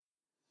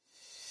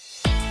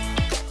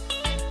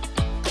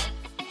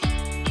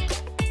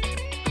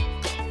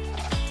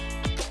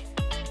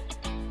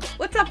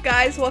What's up,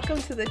 guys?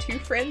 Welcome to the Two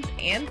Friends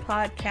and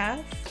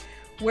Podcast,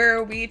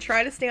 where we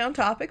try to stay on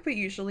topic, but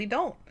usually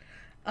don't.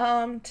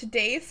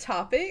 Today's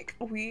topic,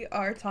 we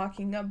are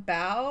talking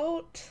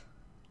about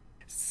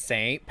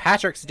St.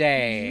 Patrick's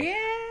Day.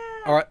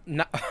 Yeah. Or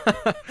not,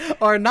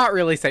 or not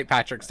really St.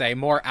 Patrick's Day,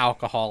 more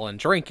alcohol and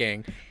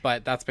drinking,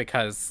 but that's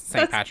because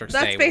St. Patrick's Day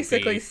That's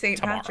basically St.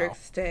 tomorrow.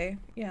 Patrick's Day.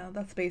 Yeah,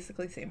 that's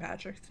basically St.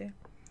 Patrick's Day.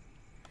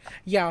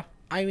 Yeah,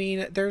 I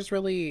mean, there's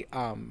really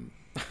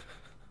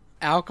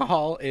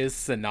alcohol is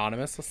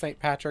synonymous with St.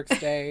 Patrick's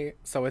Day,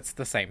 so it's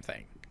the same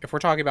thing. If we're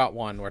talking about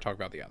one, we're talking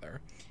about the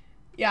other.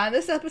 Yeah, and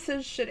this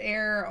episode should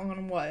air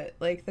on what?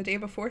 Like the day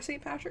before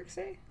St. Patrick's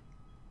Day?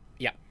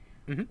 Yeah.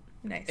 Mm-hmm.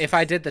 Nice. If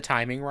I did the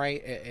timing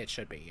right, it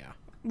should be, yeah.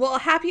 Well,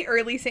 happy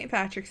early St.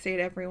 Patrick's Day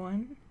to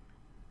everyone.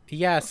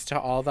 Yes, to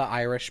all the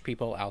Irish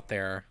people out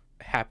there,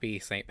 happy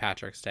St.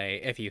 Patrick's Day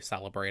if you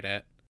celebrate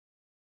it.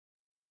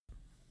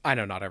 I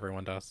know not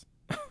everyone does.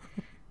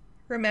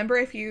 Remember,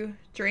 if you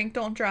drink,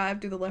 don't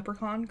drive, do the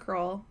leprechaun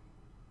crawl.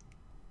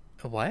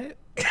 What?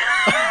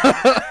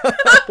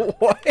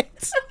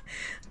 What?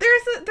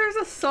 There's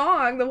a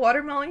song, the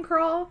watermelon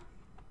crawl.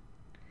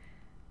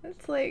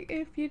 It's like,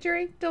 if you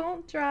drink,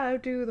 don't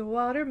drive, do the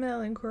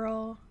watermelon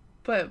crawl.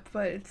 But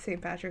it's St.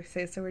 Patrick's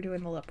Day, so we're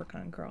doing the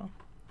leprechaun crawl.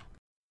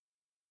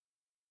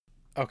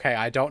 Okay,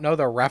 I don't know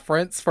the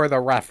reference for the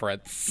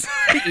reference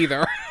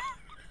either.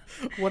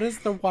 What is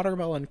the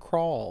watermelon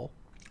crawl?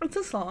 It's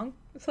a song.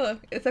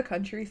 It's a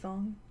country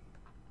song.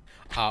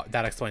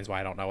 That explains why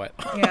I don't know it.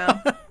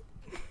 Yeah.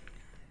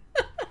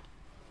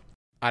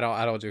 I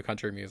don't do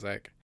country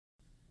music.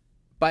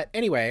 But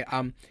anyway,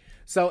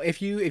 so if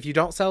you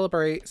don't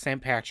celebrate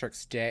St.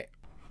 Patrick's Day,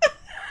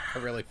 I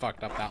really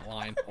fucked up that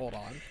line. Hold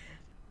on.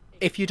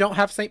 If you don't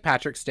have St.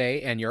 Patrick's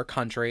Day in your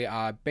country,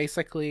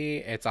 basically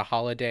it's a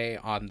holiday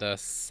on the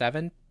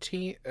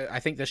 17th.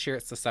 I think this year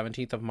it's the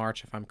 17th of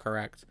March, if I'm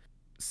correct.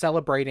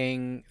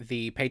 Celebrating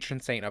the patron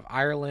saint of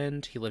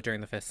Ireland. He lived during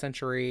the 5th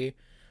century.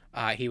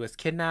 He was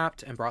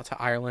kidnapped and brought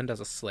to Ireland as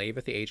a slave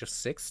at the age of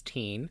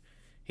 16.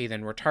 He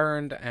then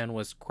returned and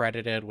was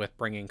credited with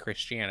bringing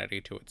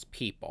Christianity to its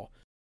people.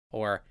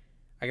 Or,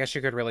 I guess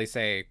you could really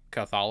say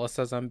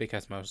Catholicism,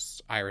 because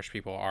most Irish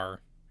people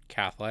are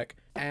Catholic.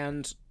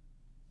 And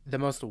the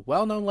most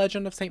well-known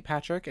legend of St.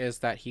 Patrick is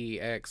that he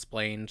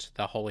explained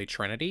the Holy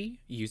Trinity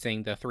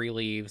using the 3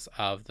 leaves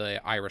of the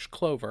Irish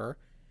clover,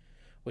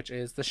 which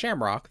is the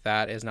shamrock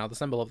that is now the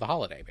symbol of the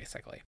holiday,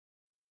 basically.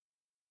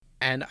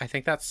 And I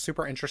think that's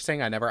super interesting.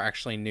 I never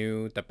actually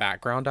knew the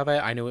background of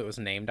it. I knew it was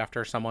named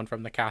after someone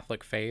from the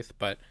Catholic faith,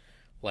 but,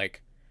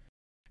 like,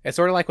 it's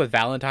sort of like with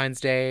Valentine's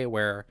Day,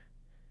 where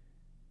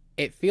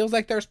it feels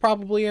like there's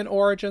probably an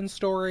origin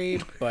story,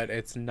 but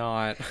it's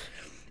not.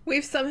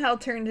 We've somehow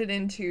turned it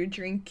into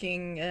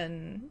drinking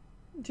and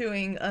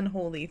doing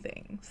unholy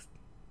things.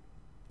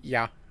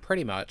 Yeah,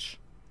 pretty much.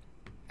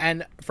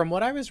 And from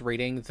what I was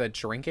reading, the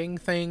drinking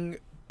thing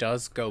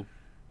does go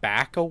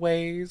back a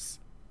ways,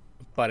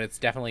 but it's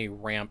definitely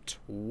ramped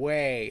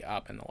way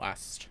up in the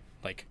last,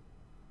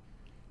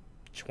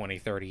 20,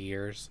 30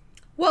 years.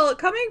 Well,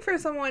 coming from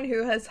someone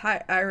who has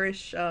high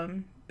Irish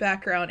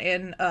background,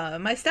 and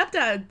my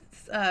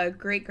stepdad's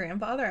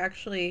great-grandfather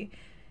actually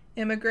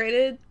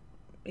immigrated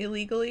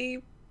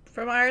illegally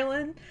from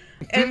Ireland,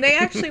 and they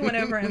actually went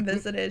over and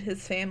visited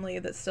his family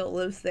that still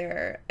lives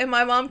there, and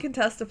my mom can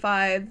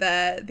testify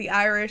that the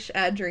Irish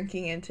add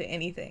drinking into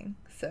anything.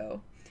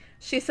 So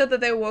she said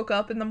that they woke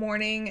up in the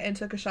morning and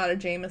took a shot of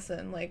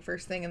Jameson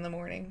first thing in the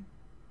morning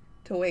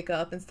to wake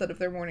up instead of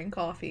their morning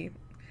coffee.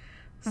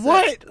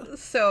 What?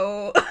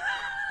 So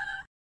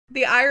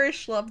the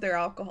Irish love their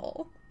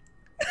alcohol.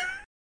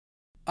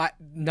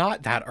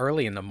 Not that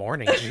early in the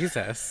morning,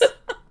 Jesus.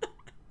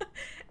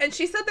 And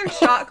she said their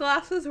shot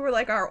glasses were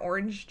like our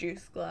orange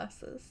juice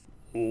glasses.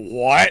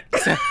 What?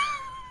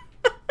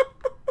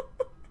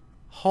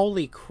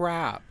 Holy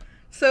crap.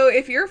 So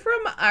if you're from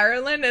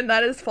Ireland and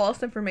that is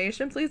false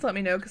information, please let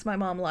me know, because my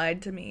mom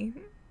lied to me.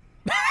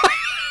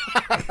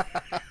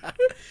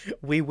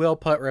 We will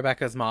put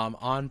Rebecca's mom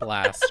on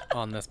blast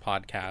on this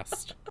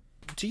podcast.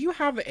 Do you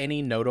have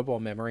any notable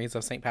memories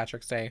of St.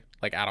 Patrick's Day?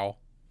 At all?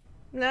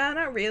 Nah,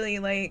 not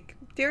really.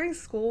 During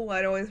school,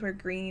 I'd always wear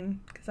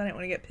green because I didn't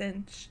want to get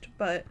pinched.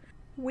 But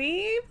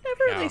we've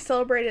never really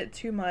celebrated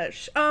too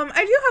much.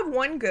 I do have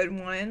one good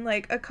one.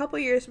 A couple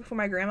years before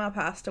my grandma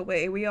passed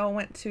away, we all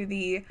went to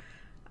the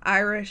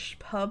Irish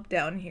pub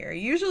down here.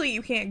 Usually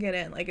you can't get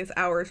in. It's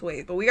hours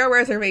wait. But we got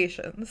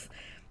reservations.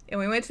 And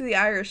we went to the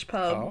Irish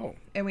pub.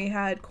 And we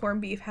had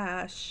corned beef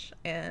hash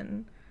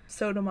and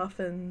soda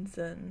muffins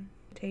and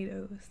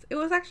potatoes. It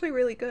was actually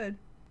really good.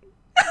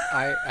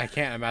 I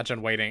can't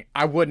imagine waiting.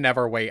 I would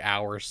never wait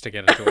hours to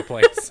get into a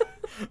place.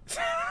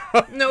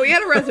 No, we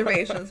had a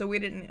reservation, so we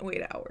didn't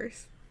wait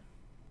hours.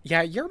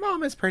 Yeah, your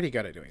mom is pretty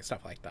good at doing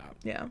stuff like that.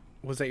 Yeah.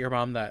 Was it your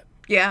mom that...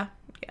 Yeah.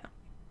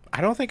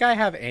 I don't think I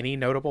have any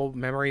notable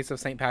memories of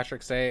St.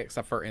 Patrick's Day,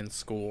 except for in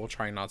school,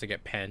 trying not to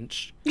get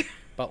pinched.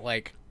 But,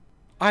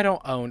 I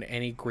don't own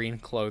any green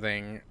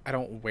clothing. I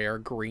don't wear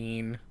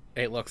green.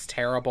 It looks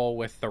terrible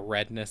with the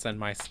redness in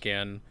my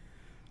skin.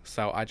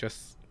 So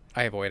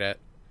I avoid it.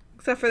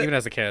 Except for even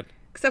as a kid.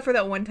 Except for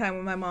that one time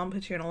when my mom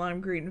put you in a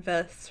lime green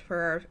vest for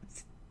our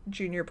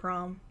junior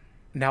prom.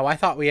 Now, I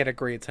thought we had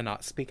agreed to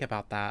not speak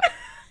about that.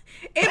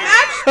 It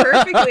matched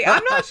perfectly.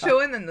 I'm not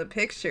showing them the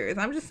pictures.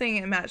 I'm just saying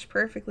it matched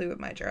perfectly with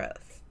my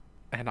dress.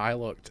 And I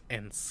looked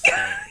insane.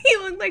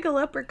 You looked like a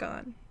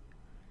leprechaun.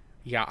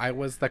 Yeah, I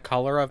was the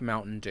color of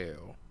Mountain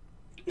Dew.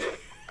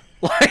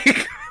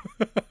 Like,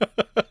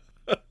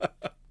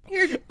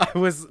 I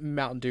was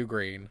Mountain Dew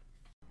green.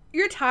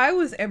 Your tie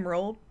was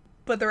emerald,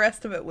 but the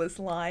rest of it was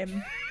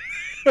lime.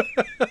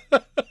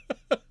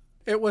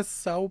 It was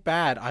so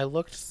bad. I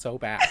looked so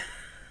bad.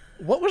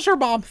 What was your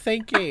mom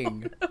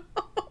thinking?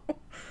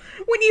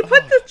 When you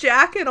put the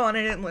jacket on,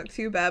 it didn't look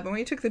too bad, but when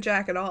you took the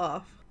jacket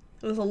off,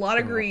 it was a lot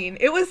of green.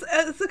 It was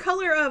it's the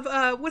color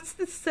of, what's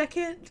the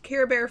second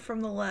Care Bear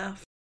from the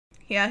left?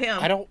 Yeah,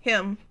 him.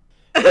 Him.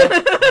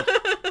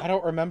 I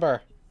don't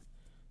remember.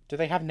 Do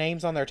they have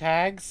names on their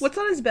tags? What's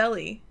on his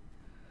belly?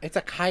 It's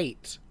a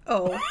kite.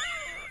 Oh.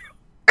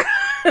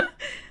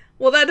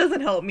 Well, that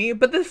doesn't help me,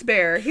 but this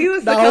bear, he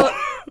was the color,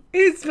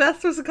 his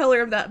vest was the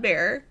color of that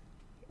bear.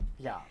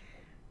 Yeah.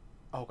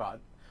 Oh, God.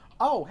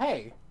 Oh,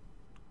 hey.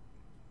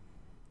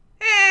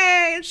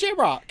 Hey!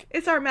 Shamrock!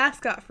 It's our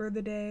mascot for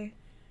the day.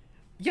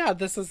 Yeah,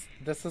 this is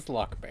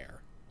Luck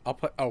Bear. I'll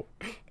put... Oh.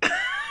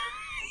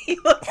 He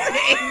looks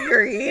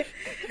angry.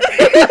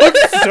 He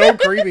looks so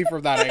creepy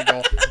from that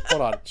angle.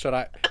 Hold on. Should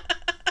I...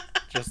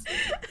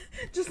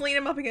 Just lean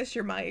him up against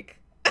your mic.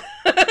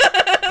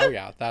 Oh,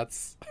 yeah.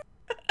 That's...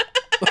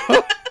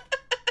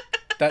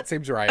 That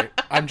seems right.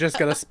 I'm just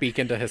gonna speak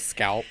into his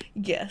scalp.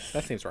 Yes.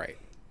 That seems right.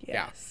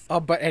 Yes. Yeah.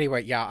 But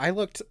anyway, yeah, I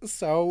looked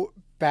so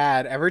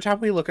bad. Every time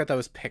we look at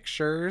those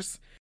pictures,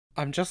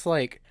 I'm just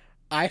like,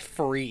 I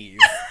freeze.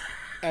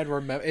 And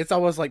remember, it's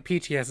almost like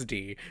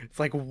PTSD. It's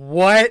like,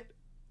 what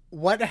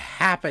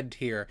happened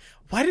here?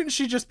 Why didn't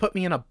she just put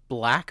me in a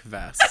black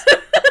vest?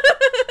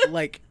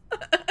 Like,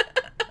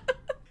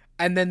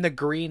 and then the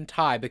green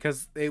tie,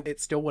 because it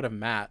still would have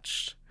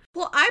matched.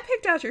 Well, I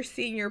picked out your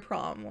senior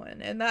prom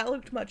one, and that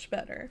looked much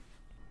better.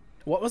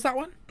 What was that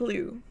one?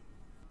 Blue.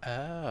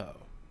 Oh.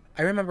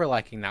 I remember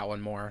liking that one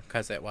more,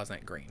 because it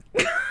wasn't green.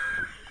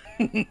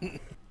 I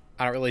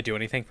don't really do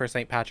anything for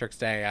St. Patrick's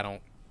Day. I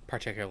don't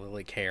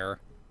particularly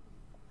care.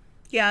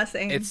 Yeah,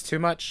 same. It's too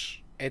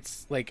much,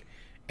 it's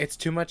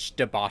too much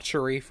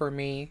debauchery for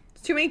me.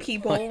 It's too many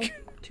people.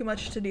 Too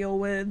much to deal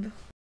with.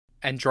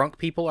 And drunk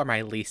people are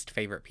my least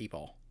favorite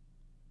people.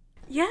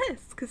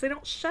 Yes, because they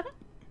don't shut up.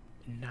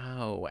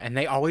 No, and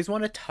they always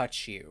want to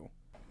touch you.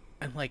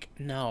 I'm like,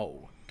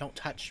 no, don't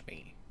touch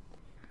me.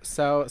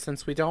 So,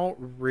 since we don't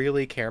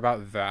really care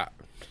about that...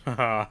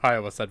 I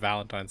almost said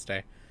Valentine's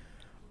Day.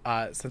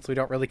 Since we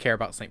don't really care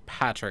about St.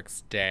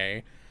 Patrick's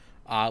Day,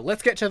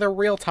 let's get to the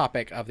real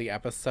topic of the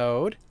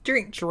episode.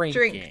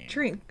 Drinking.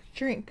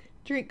 Drink.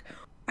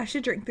 I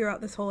should drink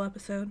throughout this whole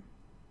episode.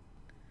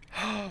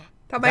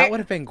 That would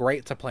have been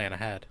great to plan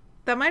ahead.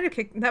 That might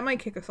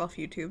kick us off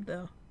YouTube,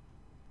 though.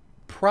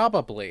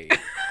 Probably.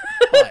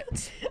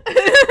 But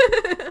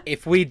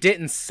if we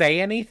didn't say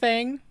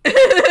anything,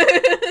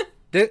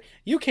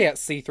 you can't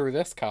see through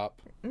this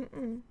cup.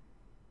 Mm-mm.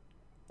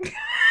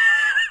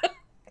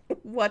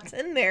 What's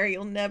in there?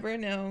 You'll never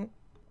know.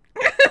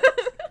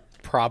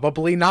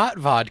 Probably not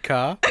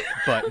vodka,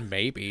 but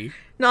maybe.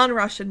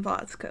 Non-Russian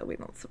vodka. We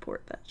don't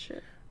support that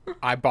shit.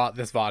 I bought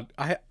this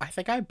vodka. I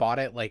think I bought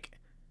it, like,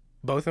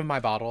 both of my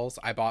bottles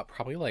I bought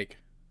probably, like,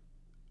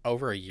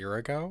 over a year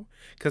ago.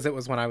 Because it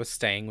was when I was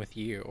staying with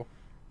you.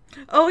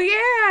 Oh,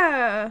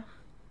 yeah!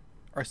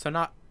 Or so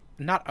not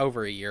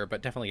over a year,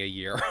 but definitely a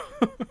year.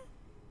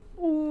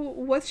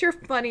 What's your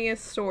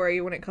funniest story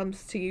when it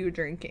comes to you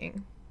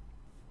drinking?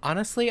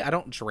 Honestly, I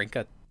don't drink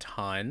a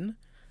ton,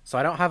 so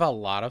I don't have a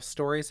lot of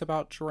stories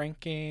about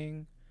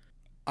drinking.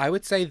 I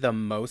would say the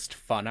most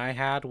fun I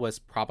had was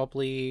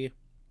probably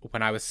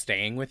when I was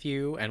staying with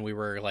you, and we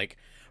were, like,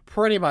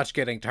 pretty much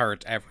getting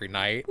turned every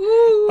night.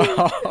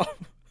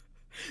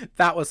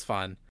 That was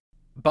fun.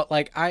 But,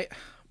 like,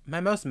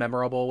 my most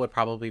memorable would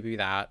probably be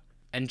that.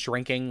 And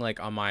drinking, like,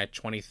 on my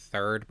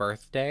 23rd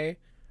birthday.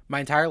 My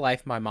entire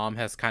life, my mom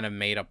has kind of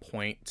made a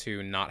point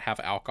to not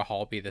have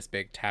alcohol be this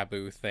big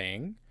taboo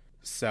thing.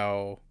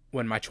 So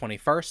when my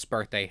 21st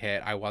birthday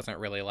hit, I wasn't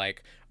really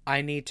like,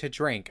 I need to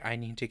drink, I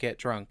need to get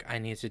drunk, I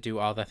need to do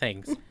all the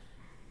things.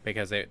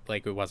 Because it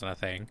wasn't a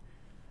thing.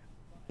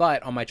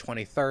 But on my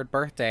 23rd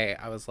birthday,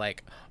 I was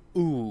like,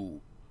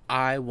 ooh,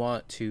 I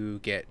want to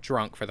get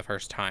drunk for the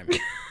first time.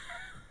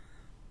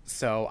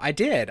 So I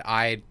did.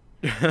 I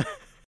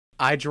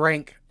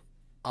drank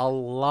a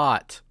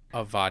lot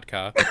of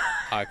vodka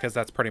because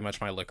that's pretty much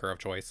my liquor of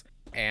choice.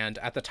 And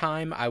at the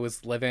time, I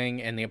was living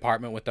in the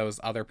apartment with those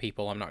other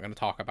people I'm not going to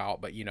talk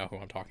about, but you know who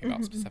I'm talking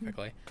about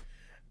specifically.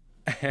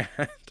 And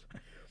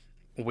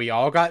we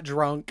all got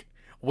drunk.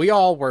 We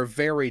all were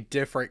very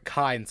different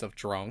kinds of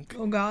drunk.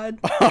 Oh, God.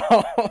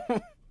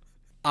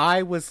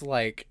 I was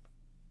laughing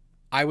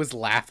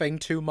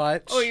too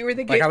much. Oh, you're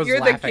the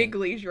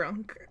giggly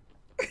drunk.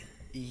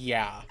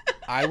 Yeah,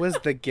 I was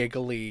the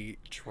giggly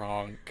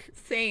drunk.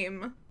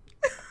 Same.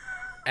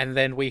 And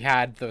then we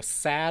had the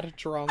sad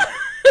drunk,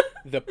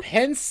 the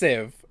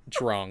pensive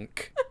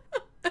drunk,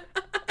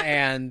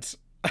 and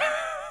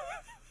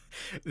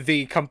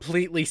the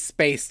completely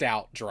spaced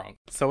out drunk.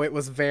 So it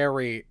was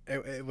very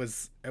it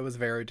was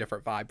very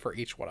different vibe for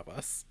each one of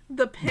us.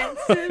 The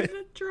pensive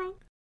drunk?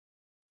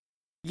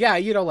 Yeah,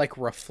 like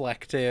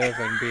reflective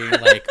and being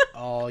like,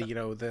 oh,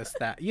 this,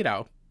 that,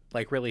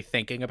 like really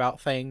thinking about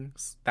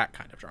things. That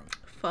kind of drunk.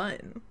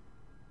 Fun.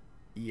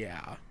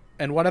 Yeah.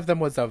 And one of them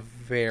was a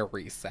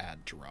very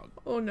sad drunk.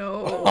 Oh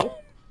no.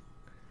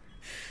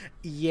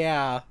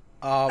 Yeah.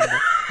 I'll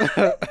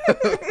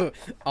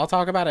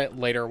talk about it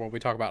later when we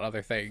talk about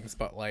other things,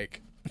 but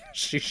like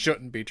she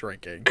shouldn't be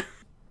drinking.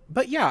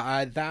 But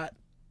yeah, that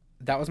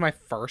was my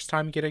first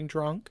time getting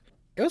drunk.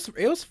 It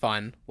was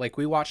fun. Like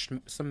we watched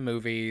some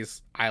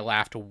movies. I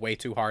laughed way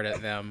too hard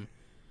at them.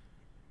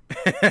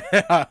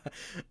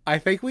 I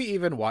think we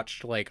even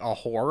watched like a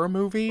horror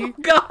movie. Oh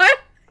God.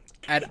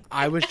 And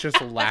I was just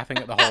laughing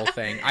at the whole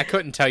thing. I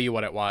couldn't tell you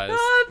what it was.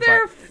 Oh,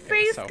 their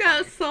face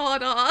got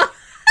sawed off.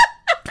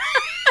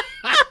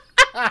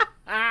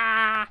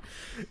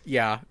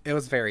 Yeah, it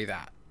was very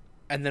that.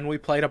 And then we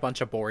played a bunch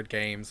of board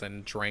games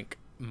and drank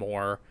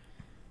more.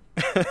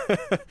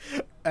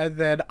 And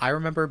then I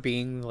remember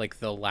being like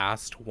the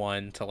last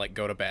one to like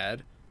go to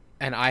bed.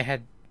 And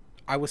I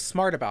was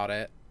smart about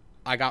it.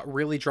 I got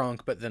really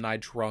drunk, but then I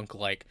drunk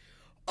like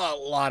a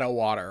lot of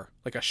water,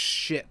 like a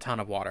shit ton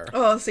of water.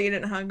 Oh, so you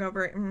didn't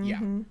hungover? Mm-hmm. Yeah.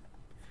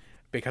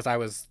 Because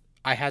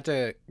I had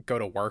to go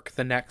to work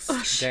the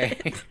next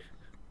day.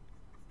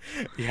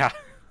 Yeah.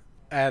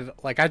 And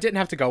like I didn't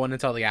have to go in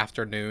until the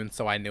afternoon,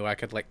 so I knew I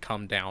could like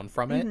come down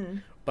from it. Mm-hmm.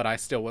 But I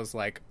still was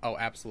like, oh,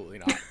 absolutely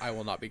not. I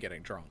will not be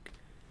getting drunk.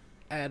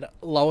 And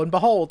lo and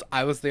behold,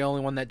 I was the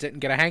only one that didn't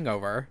get a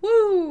hangover.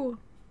 Woo!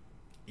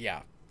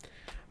 Yeah.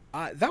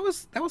 That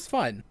was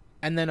fun.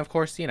 And then of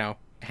course,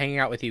 hanging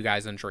out with you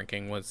guys and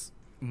drinking was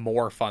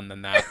more fun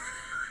than that.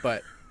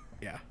 But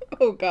yeah.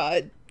 Oh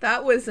God,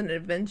 that was an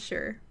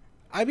adventure.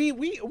 I mean,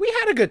 we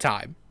had a good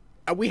time.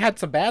 We had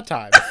some bad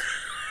times.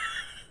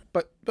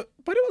 but it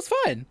was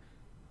fun.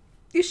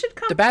 You should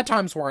come. The bad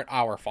times weren't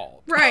our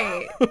fault.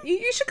 Right.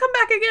 You should come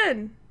back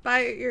again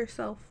by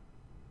yourself.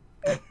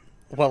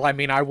 Well, I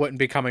mean, I wouldn't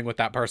be coming with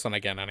that person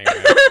again anyway.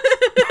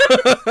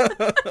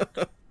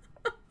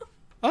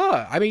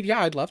 I mean, yeah,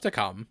 I'd love to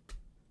come.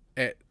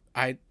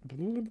 I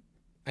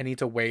need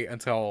to wait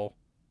until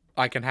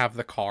I can have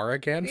the car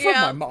again from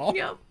my mom.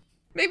 Yeah.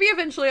 Maybe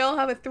eventually I'll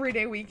have a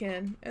 3-day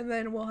weekend, and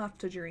then we'll have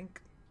to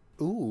drink.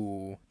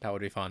 Ooh, that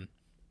would be fun.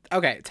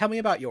 Okay, tell me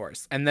about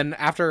yours. And then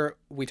after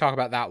we talk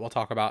about that, we'll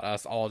talk about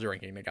us all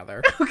drinking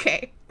together.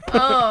 Okay.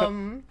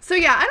 So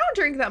yeah, I don't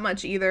drink that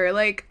much either.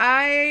 Like,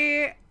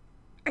 I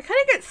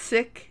kind of get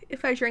sick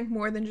if I drink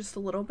more than just a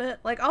little bit.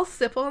 Like, I'll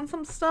sip on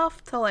some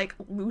stuff to, like,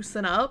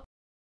 loosen up.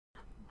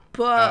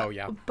 But,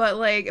 but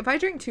like, if I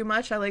drink too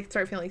much, I, like,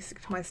 start feeling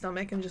sick to my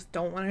stomach and just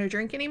don't want to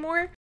drink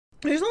anymore.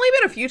 There's only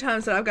been a few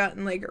times that I've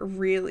gotten, like,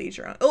 really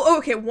drunk. Oh,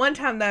 okay, one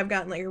time that I've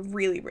gotten, like,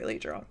 really, really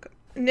drunk.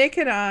 Nick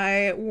and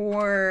I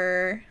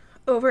were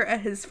over at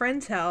his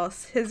friend's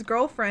house. His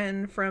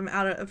girlfriend from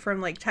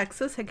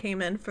Texas had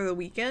came in for the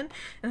weekend,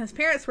 and his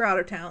parents were out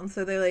of town,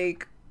 so they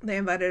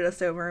invited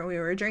us over and we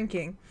were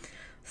drinking.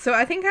 So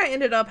I think I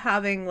ended up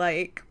having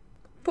like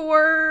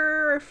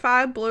 4 or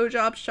 5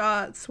 blowjob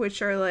shots,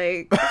 which are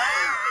like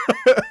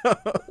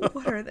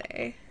what are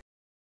they?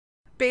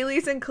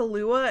 Baileys and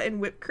Kahlua and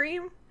whipped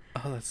cream.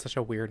 Oh, that's such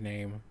a weird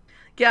name.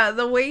 Yeah,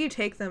 the way you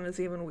take them is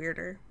even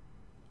weirder.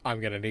 I'm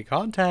gonna need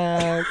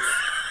contacts.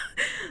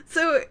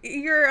 So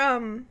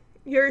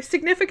your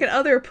significant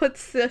other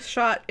puts this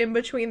shot in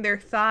between their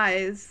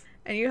thighs,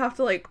 and you have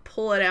to like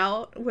pull it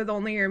out with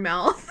only your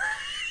mouth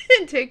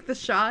and take the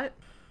shot.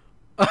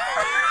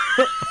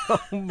 Oh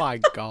my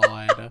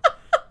God.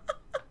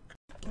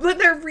 But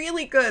they're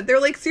really good. They're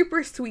like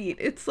super sweet.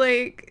 It's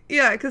like,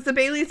 yeah, because the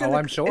Baileys,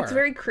 I'm sure it's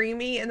very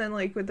creamy, and then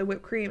like with the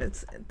whipped cream,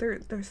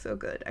 they're so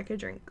good. I could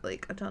drink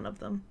like a ton of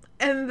them.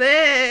 And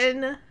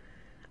then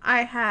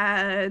I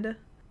had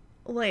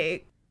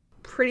like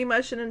pretty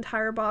much an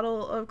entire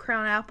bottle of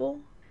Crown Apple.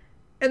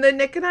 And then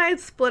Nick and I had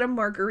split a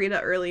margarita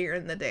earlier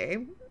in the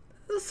day.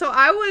 So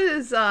I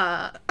was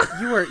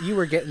You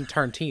were getting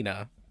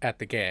Tarntina at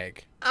the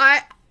gig.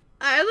 I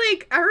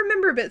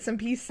remember bits and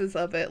pieces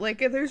of it. Like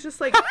there's just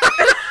like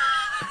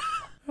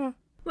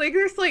like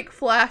there's like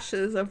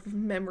flashes of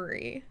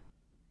memory.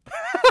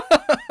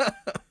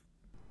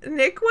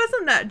 Nick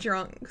wasn't that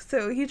drunk,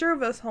 so he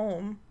drove us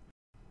home.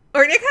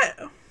 Or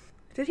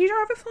did he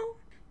drive us home?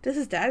 Did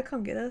his dad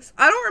come get us?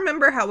 I don't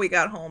remember how we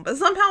got home, but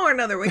somehow or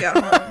another we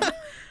got home.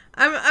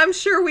 I'm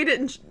sure I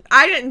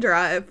didn't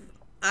drive.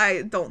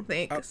 I don't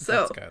think. Oh, so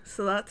that's good.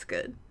 So that's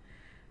good.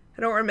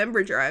 I don't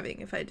remember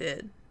driving if I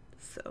did.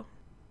 So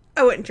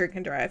I wouldn't drink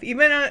and drive.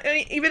 Even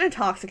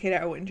intoxicated,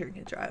 I wouldn't drink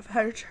and drive.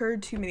 I've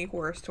heard too many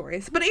horror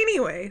stories. But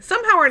anyway,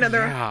 somehow or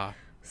another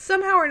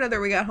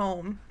we got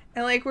home.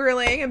 And like we were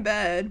laying in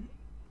bed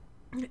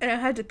and I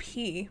had to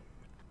pee.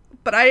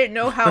 But I didn't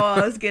know how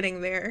I was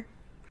getting there.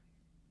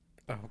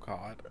 Oh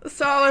God.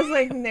 So I was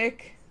like,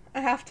 Nick,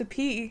 I have to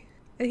pee.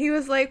 And he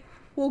was like,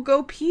 well,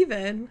 go pee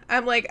then.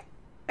 I'm like,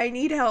 I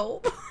need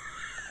help.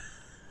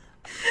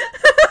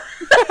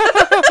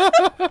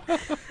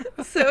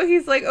 So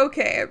he's like,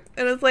 okay.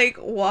 And it's like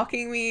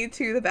walking me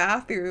to the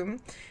bathroom.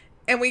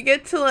 And we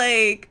get to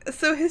like,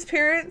 so his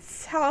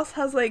parents' house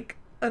has like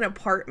an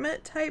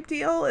apartment type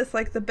deal. It's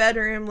like the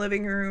bedroom,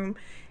 living room,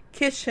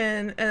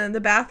 kitchen, and then the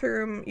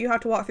bathroom. You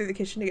have to walk through the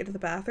kitchen to get to the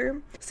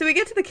bathroom. So we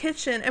get to the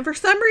kitchen, and for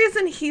some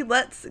reason he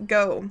lets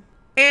go.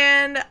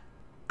 And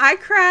I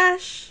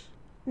crash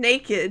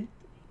naked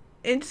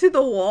into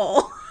the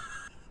wall.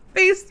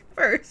 Face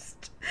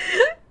first.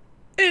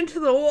 Into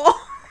the wall.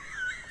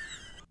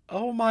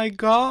 Oh my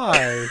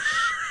gosh.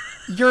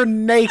 You're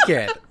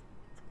naked.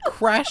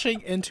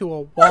 Crashing into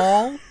a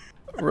wall?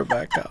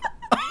 Rebecca.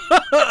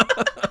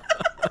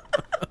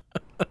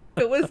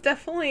 It was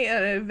definitely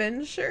an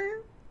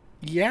adventure.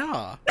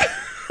 Yeah. I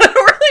don't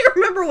really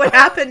remember what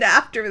happened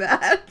after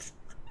that.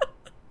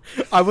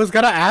 I was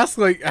gonna ask,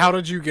 like, how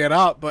did you get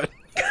up, but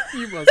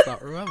you must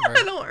not remember.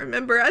 I don't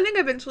remember. I think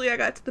eventually I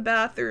got to the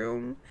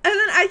bathroom. And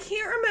then I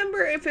can't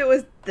remember if it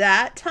was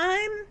that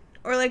time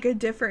or like a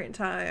different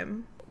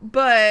time.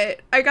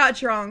 But I got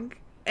drunk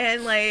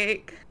and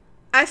like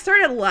I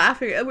started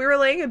laughing. We were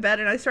laying in bed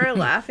and I started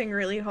laughing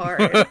really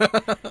hard.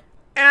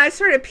 And I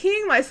started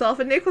peeing myself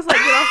and Nick was like,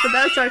 get off the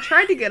bed. So I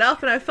tried to get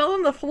up and I fell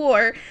on the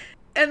floor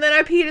and then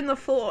I peed in the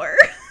floor.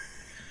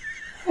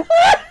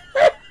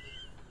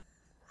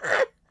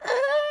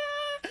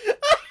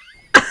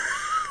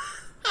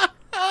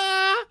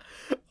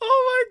 Oh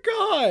my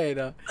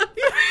god.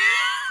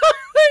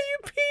 You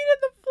peed in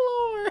the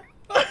floor.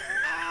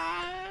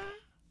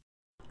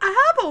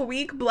 I have a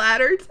weak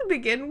bladder to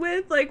begin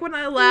with. Like when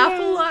I laugh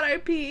a lot, I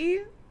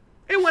pee.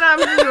 And when I'm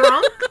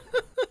drunk,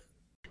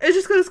 it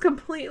just goes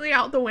completely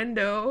out the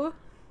window.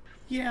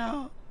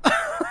 Yeah.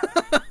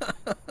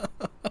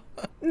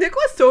 Nick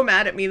was so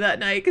mad at me that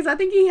night because I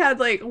think he had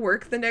like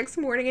work the next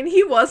morning and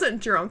he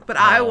wasn't drunk, but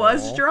I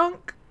was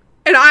drunk.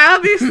 And I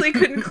obviously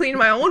couldn't clean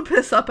my own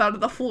piss up out of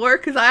the floor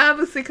because I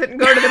obviously couldn't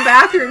go to the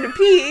bathroom to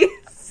pee.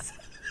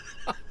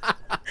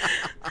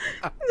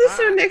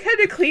 So Nick had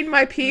to clean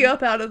my pee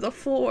up out of the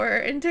floor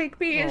and take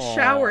me and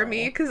shower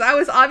me because I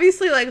was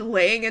obviously like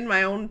laying in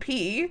my own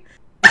pee.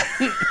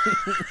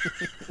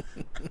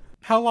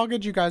 How long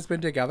had you guys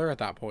been together at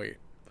that point?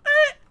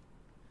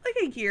 Like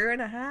a year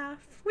and a half.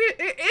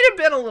 It had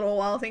been a little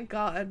while, thank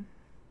God.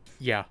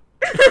 Yeah.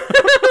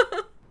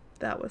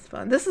 That was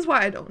fun. This is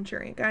why I don't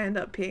drink. I end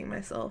up peeing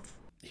myself.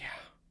 Yeah.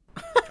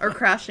 Or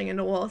crashing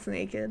into walls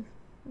naked.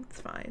 It's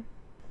fine.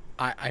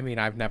 I mean,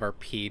 I've never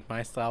peed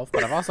myself,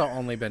 but I've also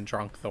only been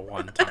drunk the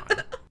one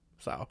time.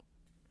 So,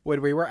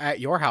 when we were at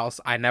your house,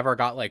 I never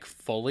got, like,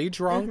 fully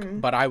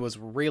drunk, but I was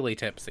really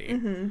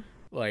tipsy.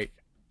 Like,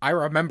 I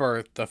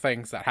remember the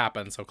things that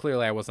happened, so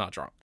clearly I was not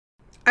drunk.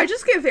 I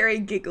just get very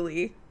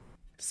giggly.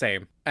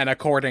 Same. And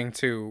according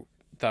to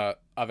the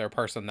other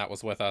person that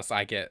was with us,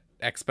 I get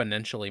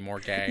exponentially more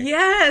gay.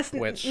 Yes!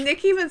 Which...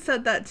 Nick even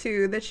said that,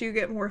 too, that you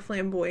get more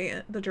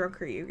flamboyant the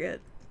drunker you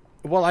get.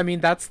 Well, I mean,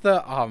 that's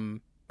the,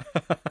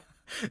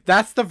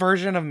 that's the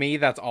version of me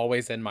that's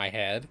always in my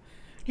head.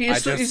 You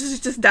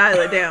just dial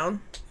it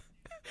down.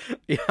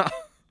 Yeah.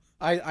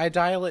 I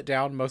dial it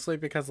down mostly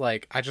because,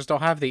 like, I just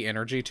don't have the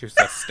energy to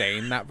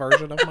sustain that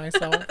version of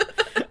myself.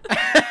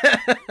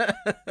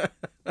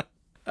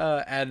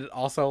 And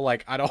also,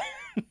 like,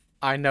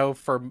 I know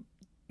for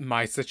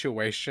my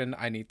situation,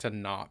 I need to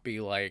not be,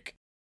 like,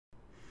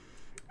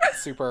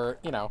 super,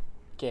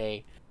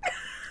 gay.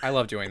 I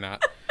love doing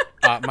that.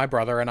 My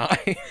brother and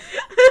I,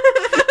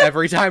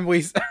 every time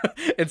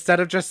instead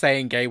of just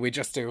saying gay, we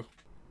just do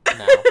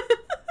now,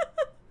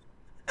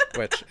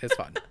 which is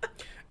fun.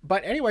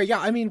 But anyway, yeah,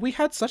 I mean, we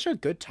had such a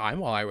good time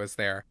while I was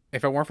there.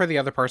 If it weren't for the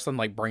other person,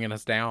 like, bringing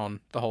us down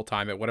the whole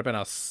time, it would have been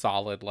a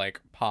solid, like,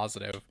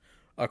 positive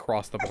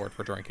across the board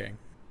for drinking.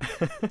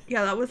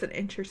 Yeah, that was an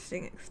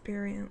interesting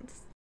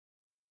experience.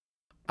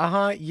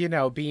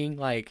 Being,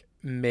 like,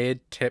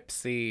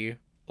 mid-tipsy,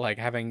 like,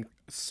 having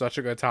such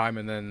a good time,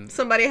 and then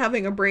somebody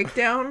having a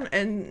breakdown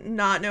and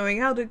not knowing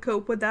how to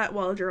cope with that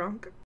while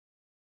drunk.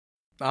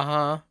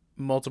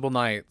 Multiple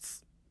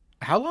nights.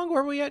 How long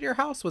were we at your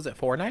house? Was it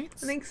 4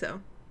 nights? I think so.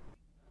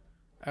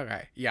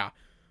 Okay, yeah.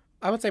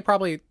 I would say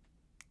probably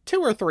 2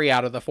 or 3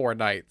 out of the 4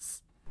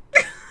 nights.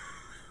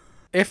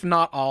 If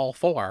not all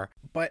 4.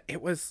 But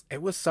it was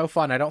so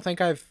fun. I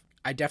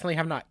definitely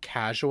have not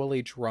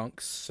casually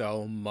drunk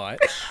so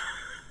much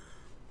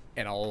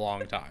in a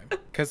long time.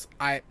 Because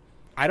I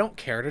don't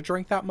care to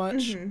drink that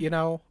much,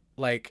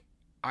 Like,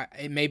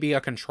 it may be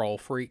a control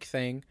freak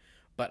thing,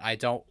 but I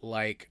don't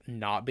like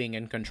not being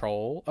in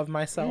control of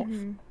myself.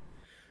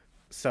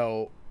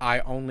 So I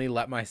only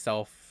let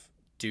myself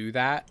do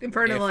that in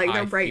front of, like,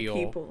 the right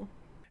people.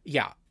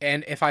 Yeah,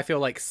 and if I feel,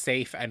 like,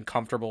 safe and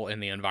comfortable in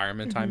the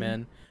environment I'm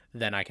in,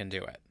 then I can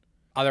do it.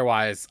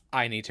 Otherwise,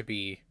 I need to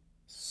be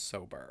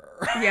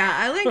sober.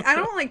 Yeah, I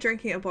don't like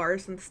drinking at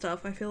bars and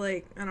stuff. I feel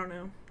like, I don't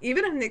know.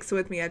 Even if Nick's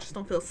with me, I just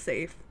don't feel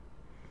safe.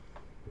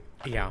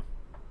 Yeah.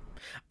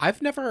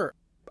 I've never,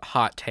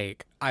 hot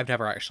take, I've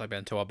never actually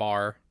been to a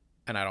bar,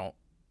 and I don't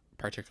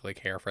particularly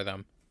care for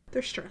them.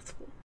 They're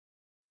stressful.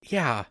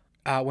 Yeah.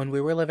 When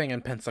we were living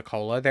in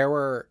Pensacola, there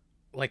were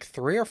like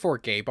 3 or 4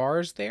 gay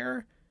bars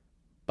there,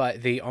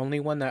 but the only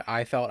one that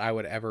I felt I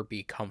would ever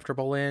be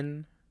comfortable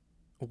in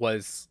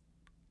was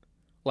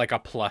like a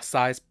plus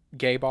size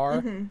gay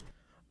bar,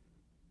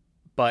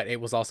 but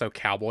it was also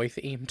cowboy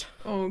themed.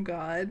 Oh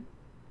God.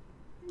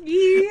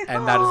 Yeehaw!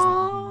 And that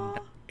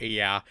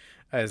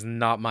is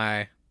not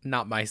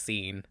my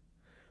scene.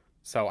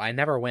 So I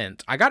never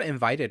went. I got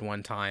invited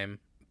one time,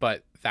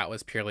 but that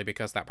was purely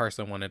because that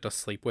person wanted to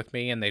sleep with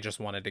me and they just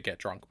wanted to get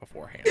drunk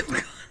beforehand.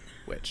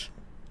 which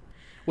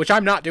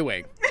I'm not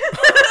doing.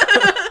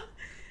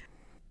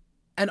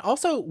 And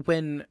also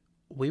when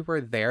we were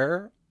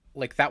there,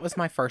 like that was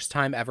my first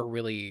time ever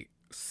really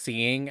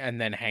seeing and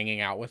then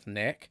hanging out with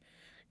Nick,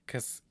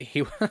 because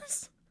he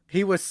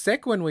was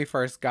sick when we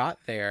first got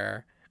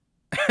there.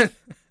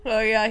 Oh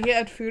yeah, he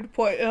had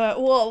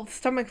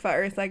stomach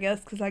virus, I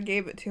guess, because I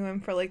gave it to him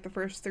for like the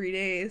first 3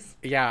 days.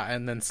 Yeah,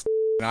 and then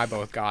and I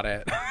both got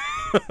it.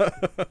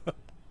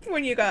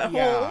 When you got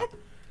home.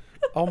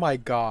 Oh my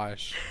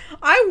gosh.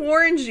 I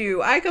warned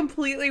you. I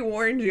completely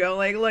warned you. I'm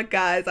like, look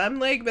guys, I'm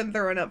like been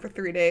throwing up for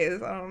 3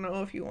 days. I don't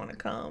know if you want to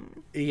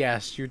come.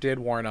 Yes, you did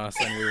warn us,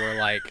 and we were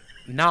like,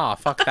 nah,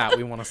 fuck that.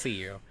 We want to see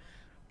you.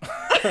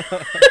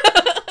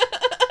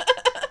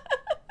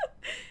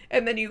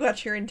 And then you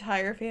got your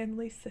entire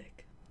family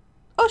sick.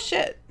 Oh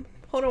shit.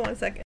 Hold on 1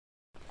 second.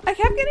 I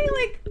kept getting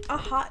like a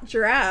hot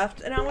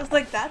draft and I was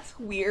like, that's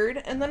weird.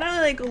 And then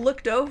I like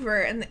looked over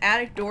and the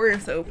attic door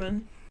is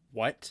open.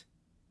 What?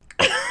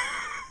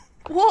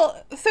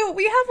 Well, so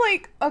we have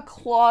like a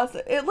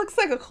closet. It looks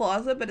like a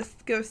closet, but it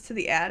goes to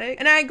the attic.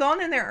 And I had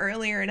gone in there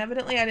earlier and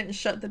evidently I didn't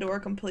shut the door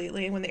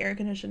completely. And when the air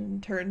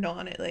conditioning turned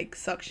on, it like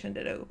suctioned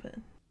it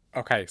open.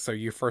 Okay, so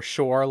you for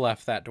sure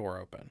left that door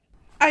open.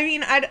 I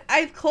mean,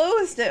 I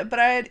closed it, but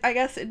I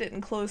guess it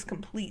didn't close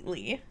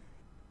completely.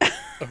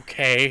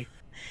 Okay.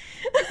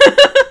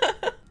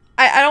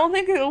 I don't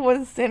think it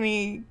was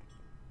any...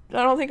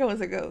 I don't think it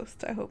was a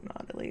ghost. I hope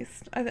not, at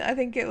least. I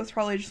think it was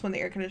probably just when the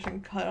air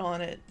conditioning cut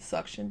on, it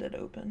suctioned it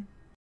open.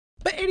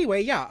 But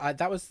anyway, yeah,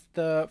 that was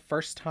the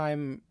first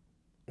time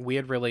we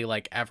had really,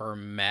 like, ever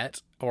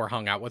met or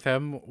hung out with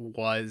him,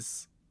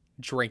 was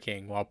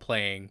drinking while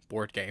playing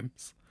board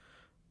games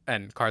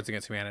and Cards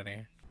Against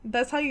Humanity.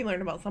 That's how you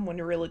learn about someone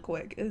really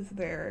quick, is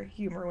their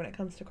humor when it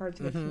comes to Cards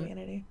Against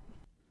Humanity.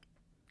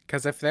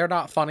 Because if they're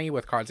not funny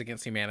with Cards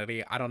Against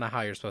Humanity, I don't know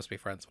how you're supposed to be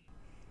friends.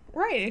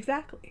 Right,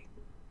 exactly.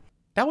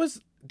 That was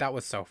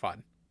so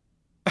fun.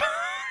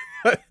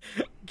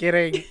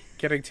 Getting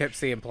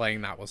tipsy and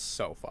playing that was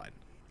so fun.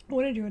 I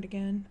want to do it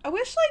again. I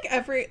wish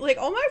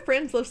all my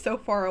friends live so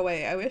far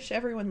away. I wish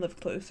everyone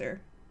lived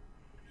closer.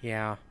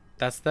 Yeah.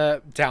 That's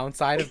the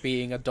downside of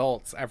being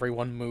adults.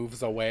 Everyone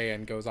moves away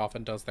and goes off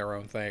and does their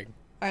own thing.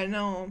 I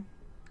know.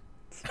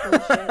 It's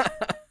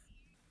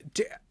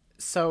bullshit.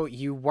 So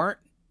you weren't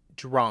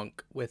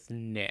drunk with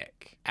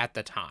Nick at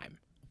the time.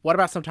 What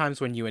about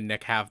sometimes when you and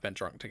Nick have been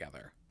drunk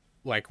together?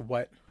 Like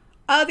what?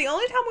 The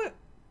only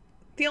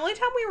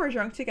time we were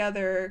drunk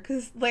together,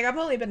 because like I've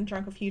only been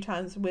drunk a few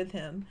times with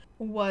him,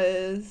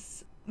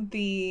 was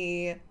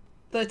the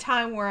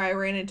time where I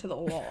ran into the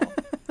wall.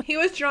 He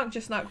was drunk,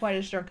 just not quite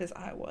as drunk as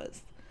I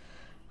was.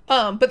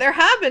 But there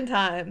have been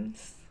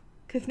times,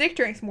 because Nick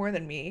drinks more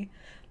than me,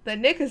 that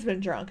Nick has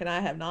been drunk and I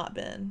have not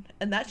been,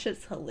 and that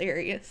shit's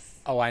hilarious.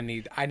 Oh, I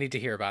need to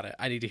hear about it.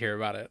 I need to hear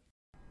about it.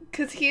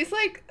 Because he's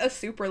like a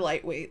super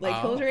lightweight.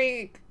 Like he'll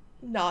drink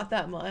not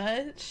that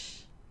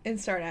much and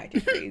start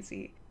acting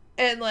crazy.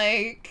 And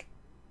like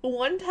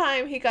one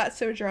time he got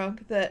so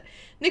drunk that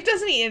Nick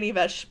doesn't eat any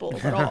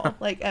vegetables at all,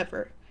 like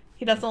ever.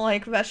 He doesn't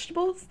like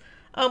vegetables.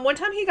 One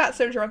time he got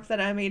so drunk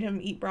that I made him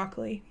eat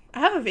broccoli. I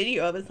have a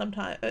video of it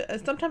sometime.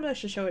 Sometime I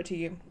should show it to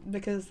you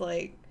because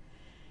like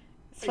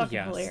it's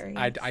fucking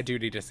hilarious. I do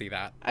need to see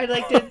that. I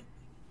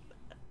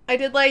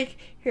did like,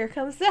 here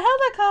comes the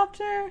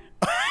helicopter.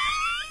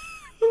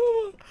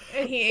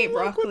 And he ate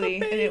broccoli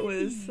and it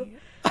was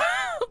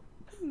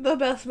the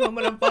best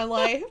moment of my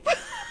life.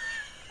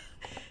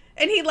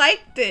 And he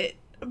liked it,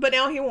 but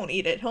now he won't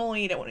eat it. He'll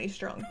only eat it when he's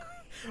drunk.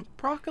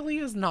 Broccoli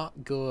is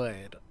not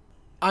good.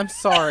 I'm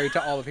sorry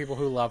to all the people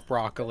who love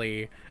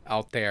broccoli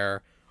out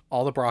there.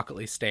 All the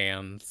broccoli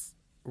stands.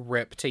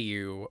 Rip to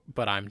you,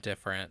 but I'm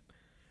different.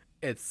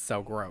 It's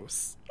so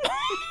gross.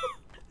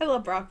 I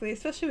love broccoli,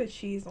 especially with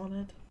cheese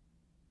on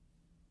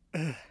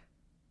it.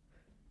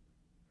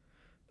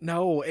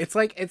 No, it's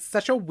like, it's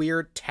such a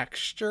weird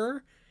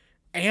texture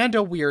and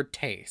a weird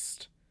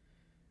taste.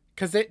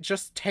 Because it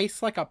just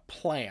tastes like a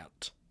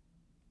plant.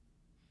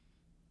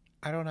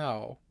 I don't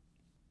know.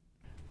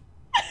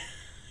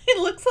 It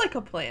looks like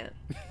a plant.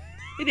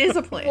 It is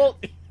a plant. Well,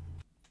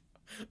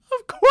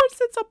 of course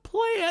it's a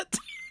plant.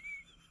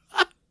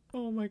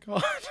 Oh my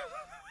god.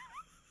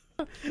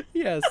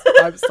 Yes,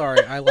 I'm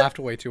sorry. I laughed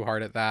way too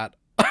hard at that.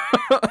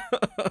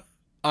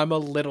 I'm a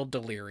little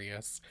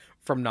delirious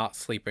from not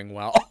sleeping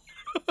well.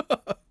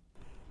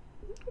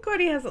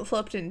 Cody hasn't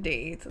slept in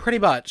days. Pretty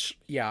much,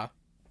 yeah.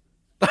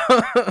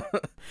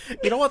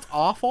 You know what's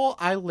awful?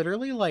 I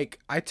literally, like,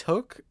 I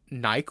took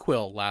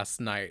NyQuil last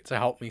night to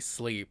help me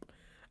sleep,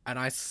 and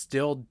I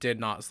still did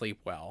not sleep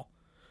well.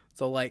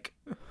 So, like...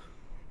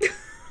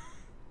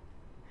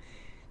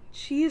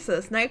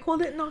 Jesus, NyQuil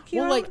didn't knock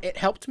you out? Well, like, it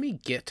helped me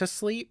get to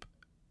sleep,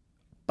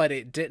 but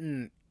it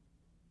didn't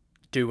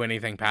do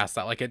anything past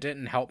that. Like, it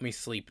didn't help me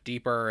sleep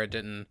deeper, it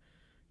didn't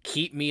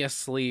keep me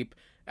asleep,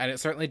 and it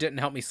certainly didn't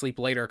help me sleep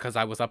later because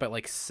I was up at,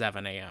 like,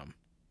 7 a.m.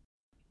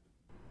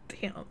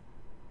 Damn.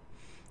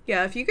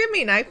 Yeah, if you give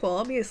me NyQuil,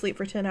 I'll be asleep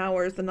for 10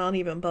 hours and not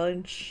even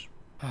budge.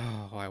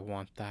 Oh, I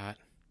want that.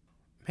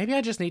 Maybe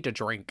I just need to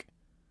drink.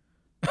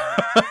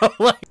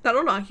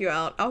 That'll knock you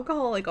out.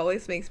 Alcohol, like,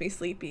 always makes me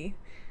sleepy.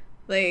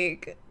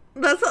 Like,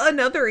 that's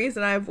another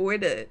reason I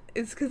avoid it.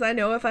 It's because I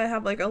know if I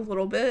have, like, a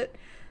little bit,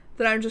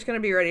 then I'm just going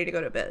to be ready to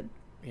go to bed.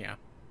 Yeah.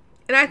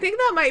 And I think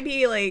that might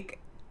be, like,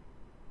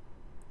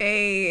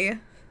 a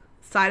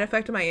side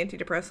effect of my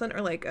antidepressant,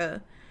 or, like,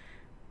 a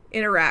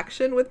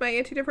interaction with my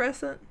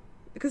antidepressant.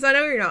 Because I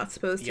know you're not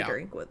supposed to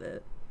drink with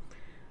it.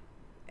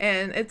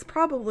 And it's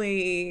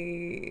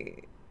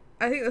probably...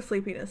 I think the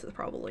sleepiness is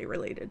probably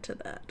related to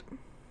that.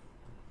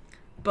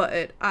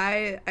 But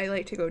I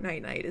like to go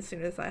night-night as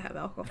soon as I have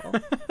alcohol.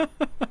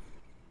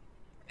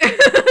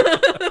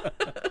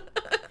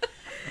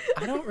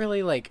 I don't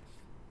really, like...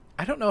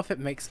 I don't know if it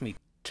makes me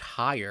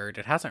tired.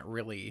 It hasn't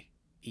really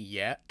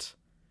yet.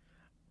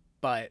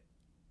 But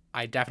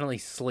I definitely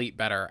sleep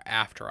better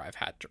after I've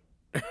had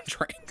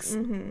drinks.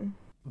 Mm-hmm.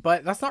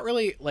 But that's not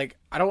really, like...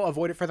 I don't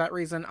avoid it for that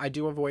reason. I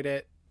do avoid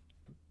it,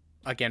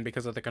 again,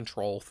 because of the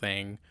control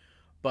thing.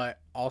 But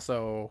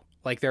also,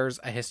 like, there's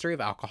a history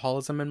of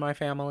alcoholism in my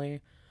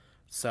family.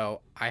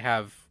 So I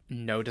have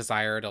no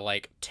desire to,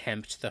 like,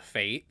 tempt the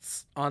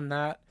fates on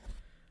that.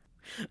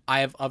 I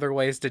have other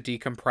ways to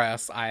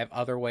decompress. I have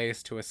other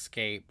ways to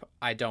escape.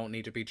 I don't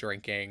need to be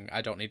drinking.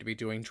 I don't need to be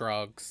doing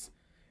drugs.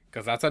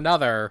 Because that's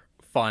another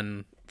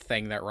fun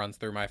thing that runs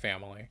through my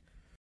family.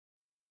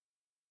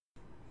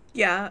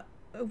 Yeah,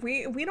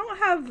 we don't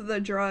have the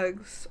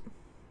drugs,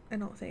 I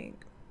don't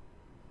think.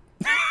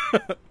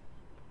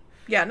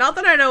 Yeah, not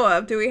that I know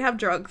of do we have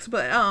drugs,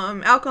 but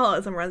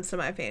alcoholism runs to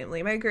my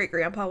family. My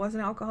great-grandpa was an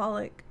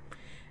alcoholic,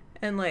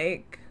 and,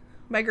 like,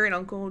 my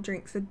great-uncle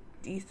drinks a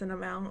decent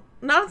amount.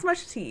 Not as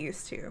much as he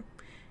used to.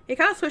 He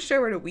kind of switched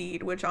over to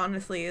weed, which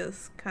honestly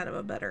is kind of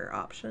a better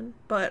option.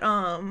 But,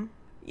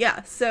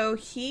 yeah, so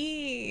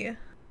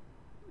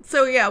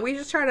yeah, we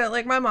just try to,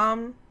 like, my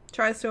mom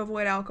tries to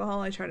avoid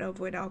alcohol. I try to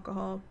avoid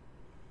alcohol.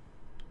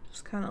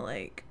 Just kind of,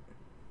 like...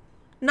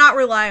 not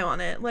rely on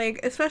it, like,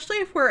 especially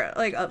if we're,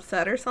 like,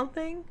 upset or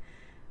something.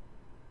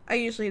 I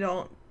usually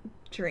don't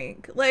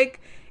drink. Like,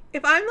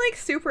 if I'm, like,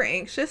 super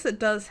anxious, it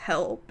does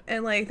help.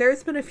 And, like,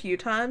 there's been a few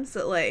times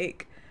that,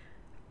 like,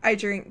 I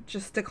drink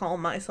just to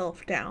calm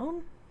myself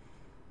down.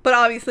 But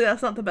obviously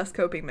that's not the best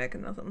coping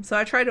mechanism, so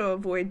I try to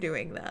avoid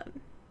doing that.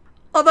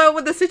 Although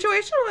with the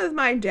situation with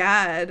my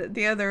dad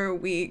the other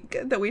week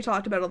that we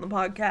talked about on the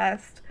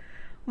podcast,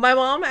 my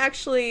mom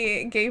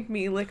actually gave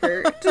me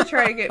liquor to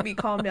try to get me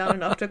calmed down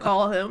enough to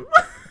call him.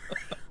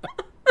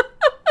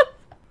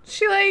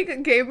 She,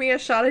 like, gave me a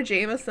shot of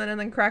Jameson and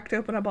then cracked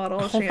open a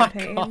bottle of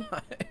champagne.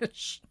 My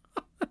gosh.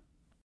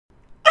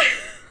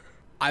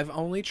 I've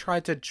only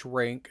tried to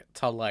drink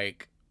to,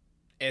 like,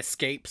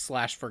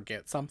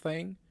 escape/forget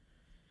something,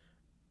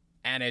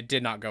 and it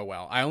did not go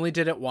well. I only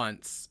did it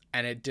once,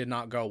 and it did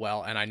not go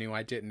well, and I knew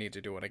I didn't need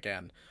to do it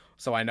again.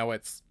 So I know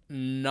it's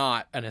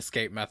not an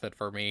escape method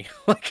for me.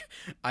 Like,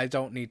 I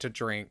don't need to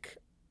drink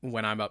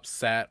when I'm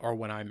upset or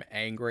when I'm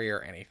angry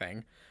or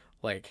anything.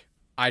 Like,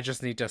 I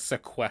just need to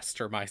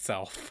sequester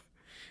myself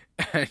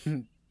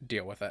and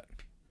deal with it.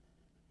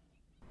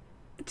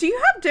 Do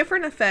you have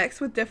different effects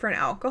with different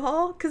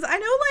alcohol? Because I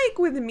know, like,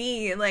 with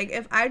me, like,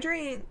 if I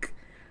drink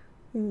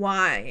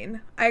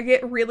wine, I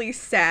get really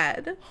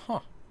sad. Huh.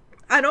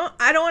 I don't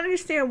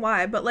understand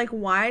why, but, like,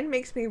 wine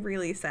makes me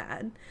really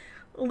sad.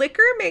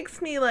 Liquor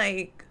makes me,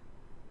 like,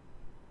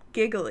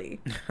 giggly.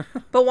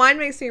 But wine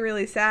makes me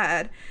really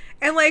sad.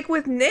 And, like,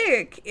 with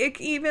Nick, it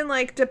even,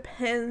 like,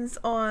 depends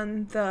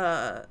on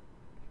the...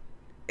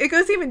 It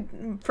goes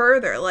even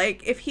further.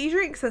 Like, if he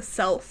drinks a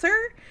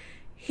seltzer,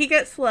 he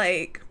gets,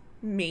 like,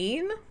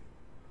 mean.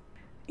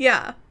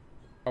 Yeah.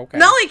 Okay.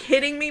 Not, like,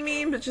 hitting me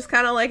mean, but just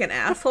kind of like an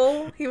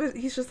asshole.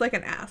 He's just, like,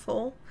 an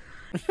asshole.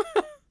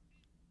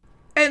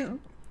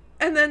 And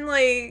then,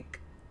 like...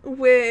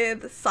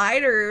 with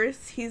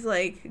ciders, he's,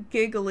 like,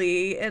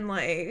 giggly, and,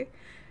 like,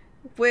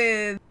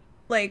 with,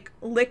 like,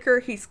 liquor,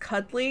 he's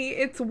cuddly.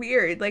 It's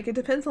weird. Like, it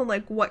depends on,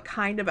 like, what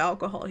kind of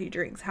alcohol he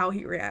drinks, how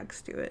he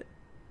reacts to it.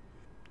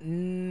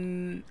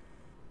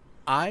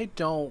 I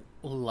don't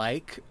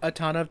like a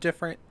ton of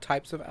different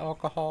types of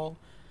alcohol,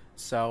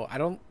 so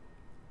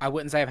I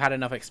wouldn't say I've had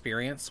enough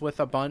experience with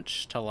a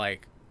bunch to,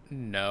 like,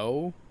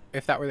 know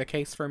if that were the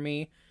case for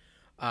me.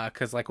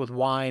 'Cause, like, with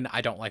wine,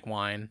 I don't like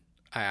wine.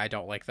 I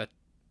don't like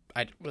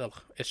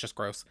it's just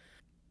gross.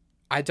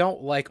 I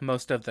don't like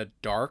most of the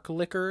dark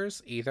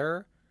liquors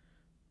either.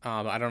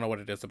 I don't know what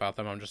it is about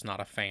them. I'm just not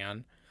a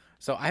fan.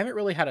 So I haven't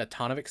really had a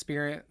ton of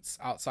experience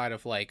outside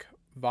of like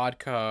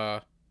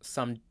vodka,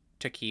 some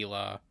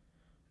tequila,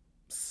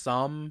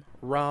 some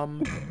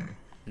rum,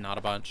 not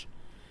a bunch.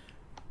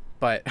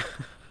 But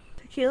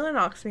tequila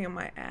knocks me on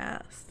my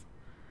ass.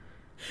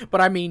 But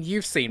I mean,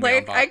 you've seen me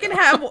on vodka. I can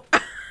have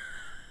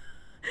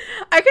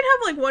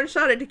like one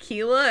shot of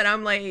tequila and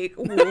I'm like,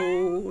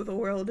 whoa, the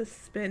world is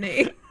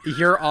spinning.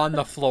 You're on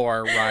the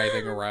floor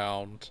writhing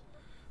around.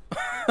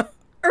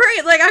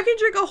 Right, like I can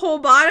drink a whole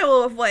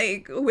bottle of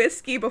like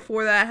whiskey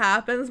before that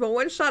happens, but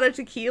one shot of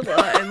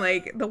tequila and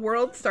like the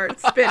world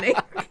starts spinning.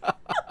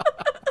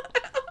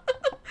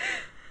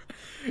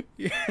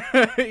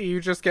 You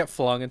just get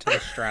flung into the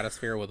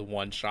stratosphere with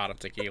one shot of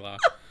tequila.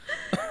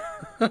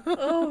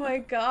 Oh my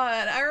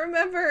god. I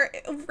remember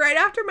right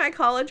after my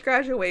college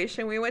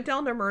graduation, we went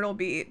down to Myrtle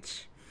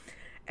Beach.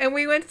 And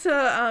we went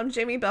to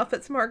Jimmy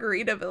Buffett's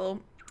Margaritaville.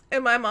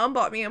 And my mom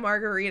bought me a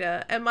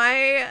margarita. And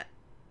my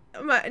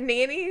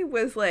nanny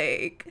was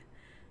like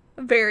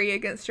very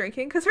against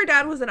drinking. Because her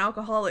dad was an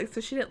alcoholic, so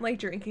she didn't like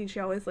drinking. She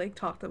always like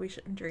talked that we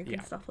shouldn't drink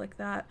and stuff like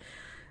that.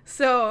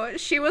 So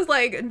she was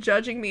like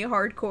judging me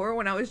hardcore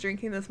when I was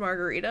drinking this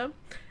margarita.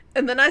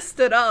 And then I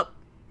stood up.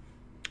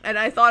 And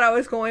I thought I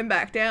was going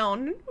back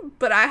down,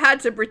 but I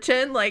had to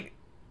pretend like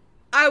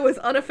I was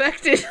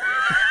unaffected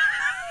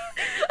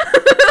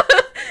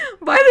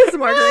by this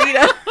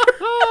margarita.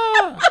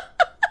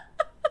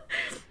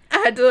 I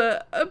had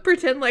to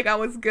pretend like I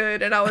was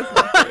good, and I was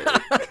not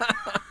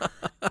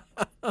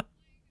good.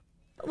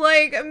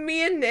 Like,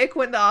 me and Nick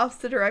went the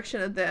opposite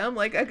direction of them.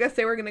 Like, I guess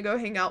they were going to go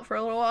hang out for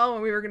a little while,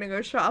 and we were going to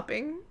go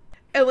shopping.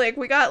 And, like,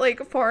 we got,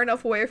 like, far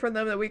enough away from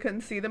them that we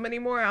couldn't see them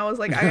anymore. I was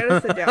like, I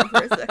gotta sit down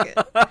for a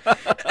second.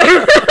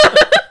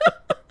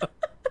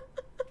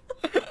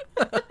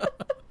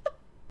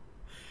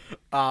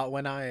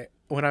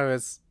 When I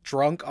was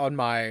drunk on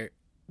my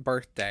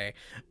birthday,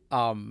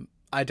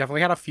 I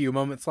definitely had a few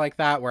moments like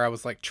that where I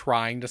was, like,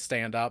 trying to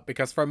stand up.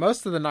 Because for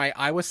most of the night,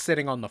 I was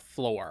sitting on the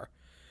floor.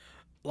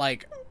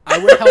 Like, I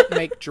would help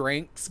make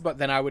drinks, but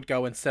then I would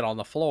go and sit on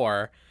the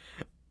floor.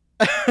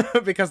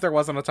 Because there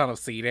wasn't a ton of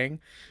seating.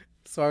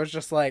 So I was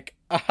just like,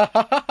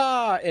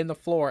 in the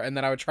floor, and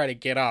then I would try to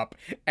get up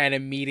and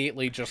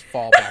immediately just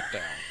fall back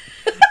down.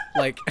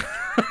 Like,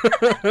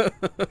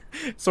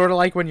 sort of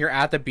like when you're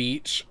at the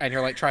beach and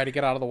you're like trying to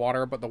get out of the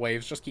water, but the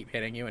waves just keep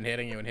hitting you and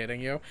hitting you and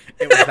hitting you.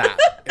 It was that.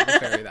 It was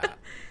very that.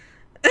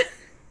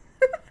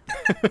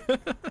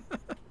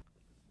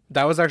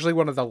 That was actually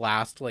one of the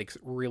last, like,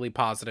 really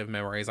positive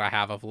memories I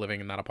have of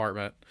living in that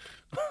apartment.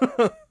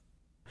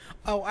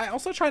 Oh, I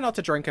also try not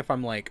to drink if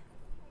I'm, like,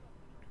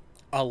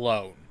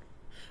 alone.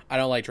 I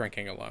don't like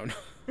drinking alone.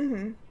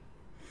 Mm-hmm.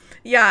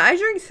 Yeah, I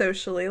drink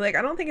socially. Like,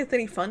 I don't think it's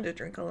any fun to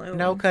drink alone.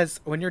 No, because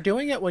when you're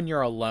doing it when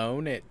you're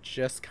alone, it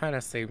just kind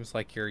of seems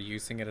like you're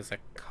using it as a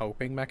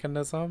coping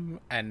mechanism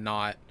and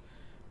not,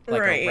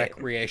 like, a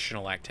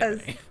recreational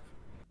activity.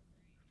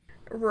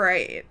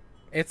 Right.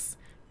 It's...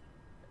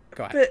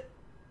 Go ahead.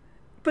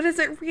 But is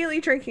it really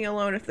drinking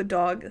alone if the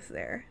dog is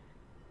there?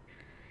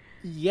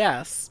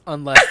 Yes,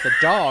 unless the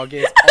dog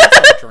is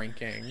also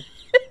drinking.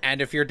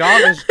 And if your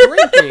dog is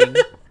drinking,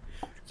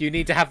 you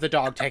need to have the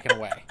dog taken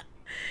away.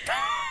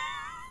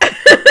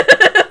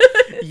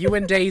 You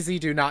and Daisy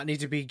do not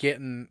need to be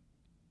getting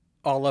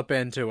all up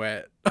into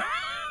it.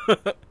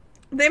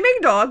 They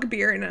make dog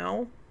beer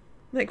now.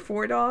 Like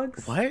 4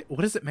 dogs. What?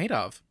 What is it made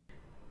of?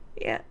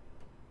 Yeah.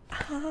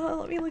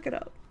 Let me look it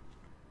up.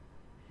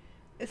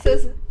 It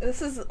says,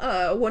 this is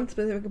one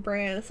specific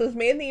brand. It says,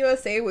 made in the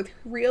USA with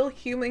real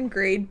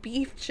human-grade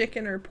beef,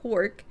 chicken, or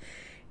pork.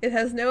 It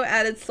has no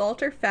added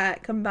salt or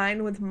fat,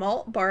 combined with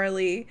malt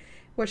barley,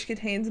 which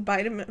contains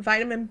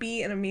vitamin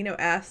B and amino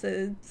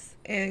acids,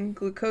 and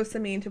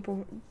glucosamine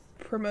to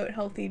promote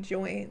healthy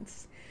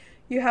joints.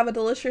 You have a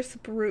delicious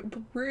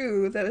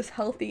brew that is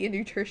healthy and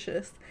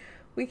nutritious.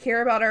 We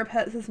care about our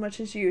pets as much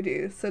as you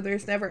do, so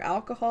there's never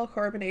alcohol,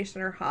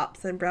 carbonation, or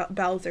hops in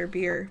Bowser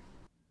beer.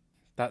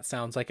 That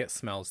sounds like it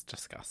smells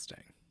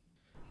disgusting.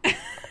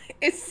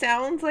 It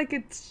sounds like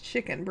it's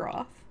chicken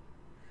broth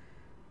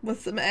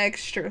with some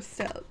extra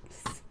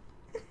steps.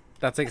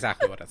 That's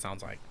exactly what it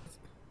sounds like.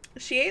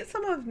 She ate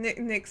some of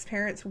Nick's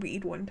parents'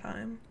 weed one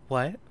time.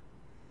 What?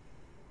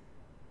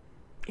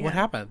 Yeah. What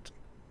happened?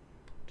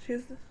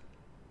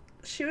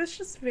 She was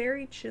just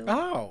very chill.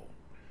 Oh.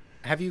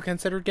 Have you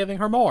considered giving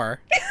her more?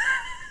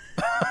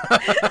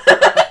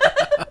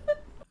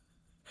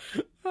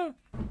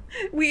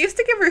 We used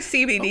to give her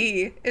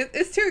CBD.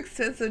 It's too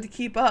expensive to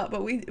keep up,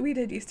 but we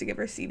did used to give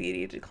her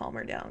CBD to calm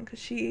her down because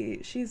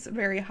she's a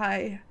very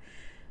high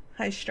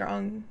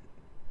strung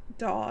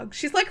dog.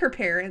 She's like her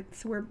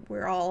parents. We're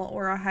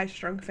a high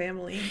strung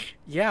family.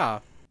 Yeah.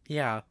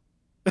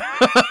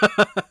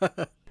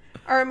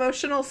 Our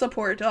emotional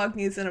support dog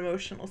needs an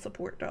emotional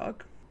support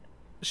dog.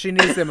 She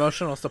needs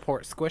emotional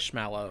support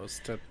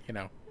squishmallows to,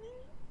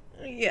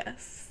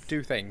 Yes.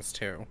 do things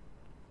too.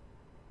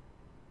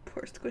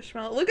 Poor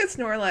Squishmallow. Look at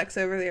Snorlax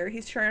over there.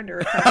 He's trying to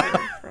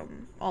recover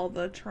from all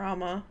the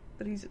trauma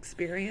that he's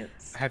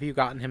experienced. Have you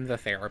gotten him the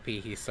therapy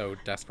he so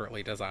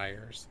desperately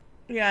desires?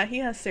 Yeah, he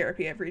has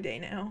therapy every day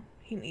now.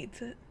 He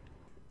needs it.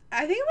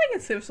 I think, like,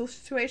 in social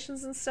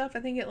situations and stuff, I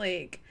think it,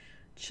 like,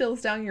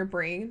 chills down your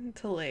brain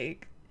to,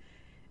 like...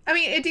 I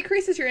mean, it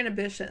decreases your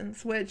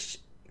inhibitions, which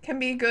can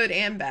be good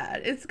and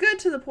bad. It's good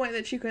to the point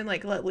that you can,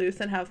 like, let loose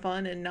and have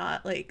fun and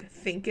not, like,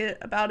 think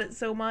about it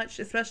so much,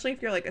 especially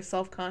if you're, like, a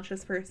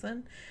self-conscious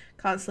person,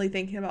 constantly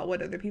thinking about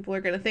what other people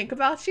are going to think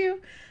about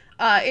you.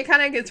 It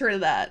kind of gets rid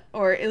of that,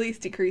 or at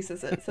least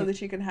decreases it, so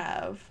that you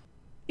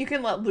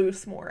can let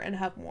loose more and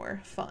have more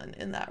fun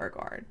in that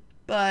regard.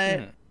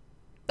 But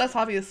that's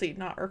obviously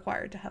not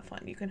required to have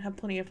fun. You can have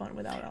plenty of fun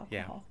without alcohol.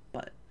 Yeah.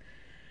 But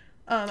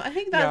I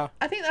think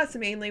that's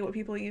mainly what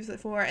people use it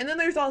for. And then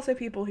there's also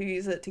people who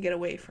use it to get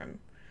away from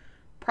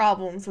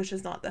problems, which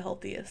is not the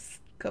healthiest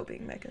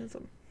coping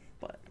mechanism.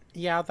 But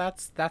yeah,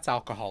 that's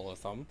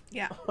alcoholism.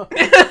 Yeah.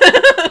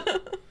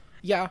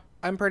 Yeah,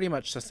 I'm pretty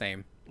much the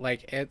same.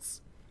 Like,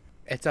 it's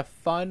a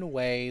fun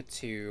way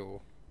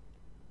to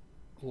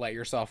let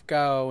yourself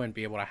go and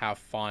be able to have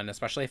fun,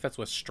 especially if it's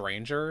with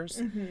strangers.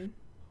 Mm-hmm.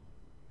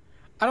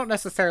 I don't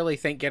necessarily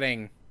think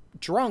getting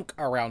drunk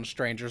around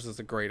strangers is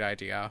a great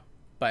idea,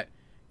 but,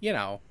 you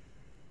know,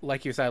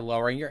 like you said,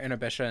 lowering your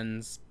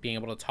inhibitions, being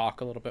able to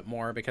talk a little bit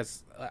more,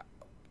 because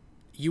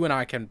you and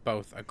I can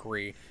both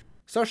agree,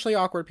 socially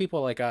awkward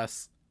people like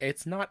us,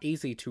 it's not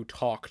easy to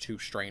talk to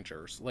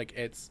strangers. Like,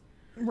 it's...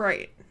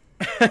 Right.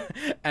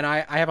 And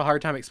I have a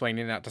hard time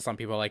explaining that to some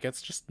people. Like,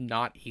 it's just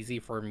not easy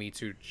for me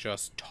to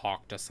just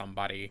talk to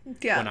somebody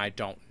when I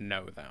don't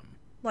know them.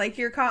 Like,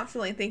 you're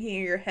constantly thinking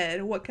in your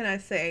head, what can I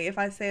say? If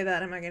I say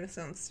that, am I going to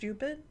sound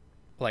stupid?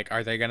 Like,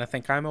 are they going to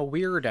think I'm a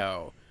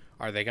weirdo?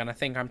 Are they going to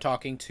think I'm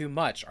talking too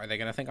much? Are they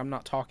going to think I'm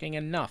not talking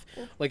enough?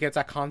 Like, it's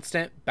a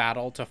constant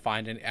battle to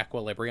find an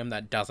equilibrium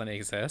that doesn't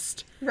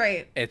exist.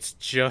 Right. It's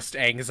just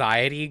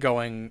anxiety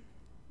going,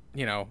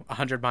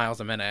 100 miles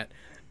a minute.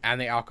 And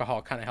the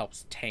alcohol kind of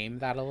helps tame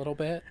that a little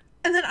bit.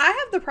 And then I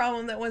have the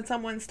problem that when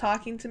someone's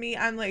talking to me,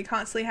 I'm, like,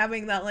 constantly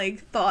having that,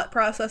 like, thought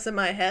process in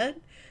my head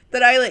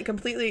that I, like,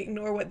 completely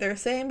ignore what they're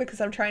saying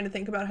because I'm trying to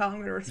think about how I'm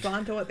going to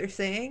respond to what they're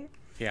saying.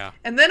 Yeah.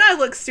 And then I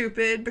look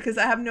stupid because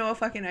I have no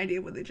fucking idea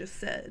what they just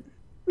said.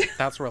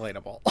 That's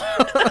relatable.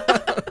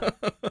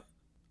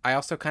 I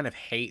also kind of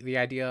hate the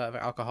idea of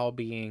alcohol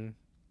being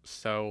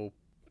so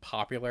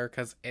popular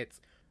because it's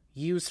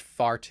used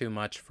far too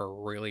much for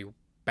really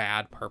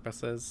bad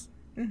purposes.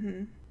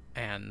 Mm-hmm.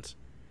 And,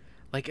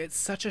 like, it's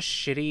such a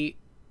shitty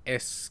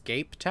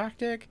escape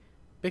tactic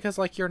because,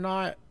 like, you're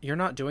not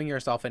doing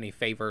yourself any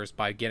favors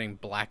by getting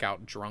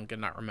blackout drunk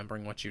and not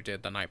remembering what you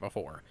did the night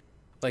before.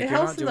 Like, it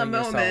helps in the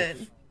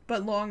moment,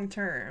 but long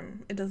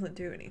term, it doesn't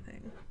do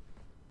anything.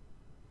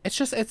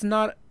 It's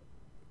not...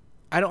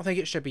 I don't think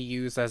it should be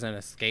used as an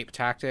escape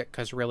tactic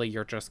because really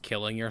you're just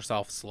killing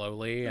yourself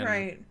slowly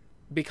and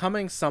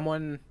becoming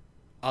someone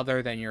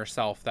other than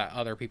yourself that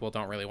other people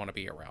don't really want to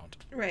be around.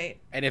 Right.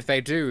 And if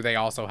they do, they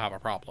also have a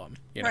problem.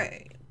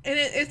 Right. And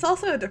it's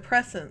also a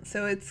depressant,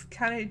 so it's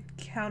kind of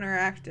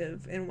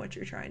counteractive in what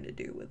you're trying to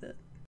do with it.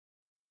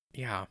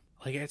 Yeah.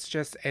 Like, it's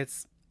just,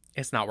 it's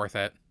not worth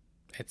it.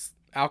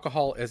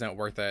 Alcohol isn't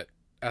worth it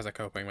as a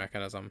coping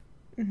mechanism.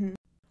 Mm-hmm.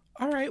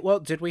 All right. Well,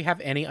 did we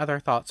have any other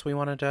thoughts we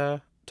wanted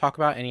to talk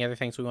about? Any other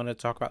things we wanted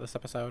to talk about this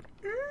episode?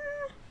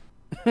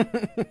 I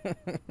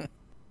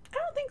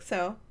don't think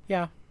so.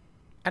 Yeah.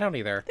 I don't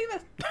either. I think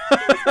this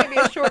might be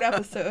a short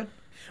episode.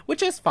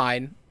 Which is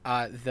fine.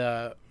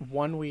 The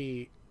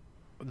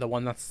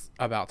one that's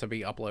about to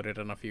be uploaded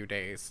in a few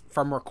days,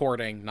 from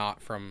recording,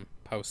 not from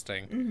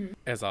posting,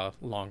 is a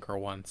longer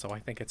one. So I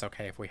think it's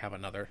okay if we have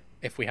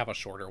a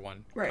shorter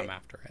one come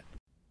after it.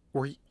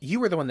 You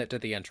were the one that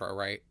did the intro,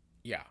 right?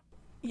 Yeah.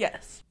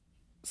 Yes.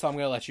 So I'm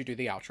going to let you do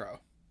the outro.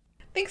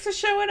 Thanks for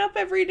showing up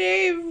every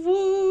day.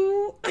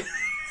 Woo!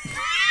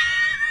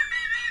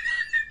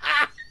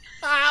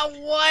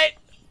 What?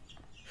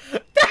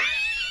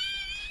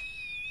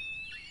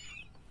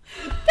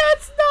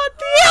 That's not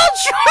the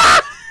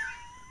outro!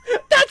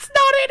 That's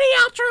not any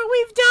outro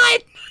we've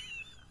done!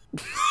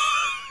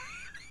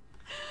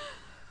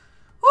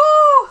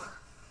 Woo!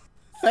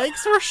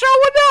 Thanks for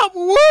showing up!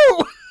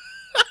 Woo!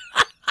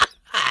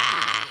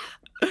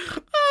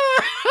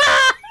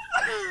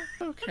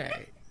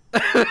 Okay.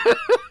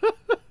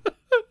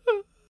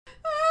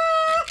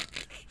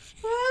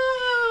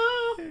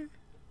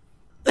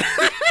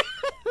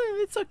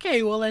 It's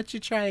okay, we'll let you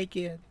try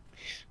again.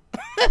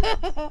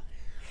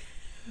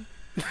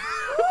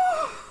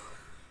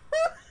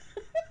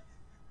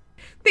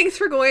 Thanks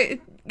for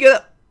going. Get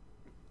up.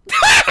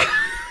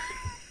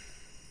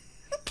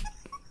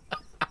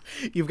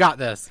 You've got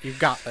this. You've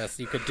got this.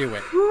 You could do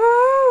it.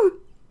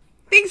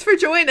 Thanks for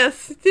joining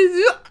us.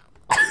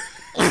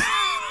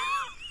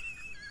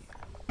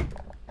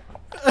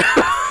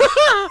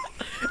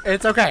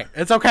 It's okay.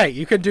 It's okay.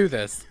 You can do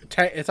this.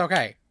 It's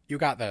okay. You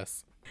got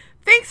this.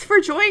 Thanks for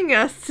joining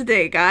us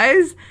today,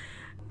 guys.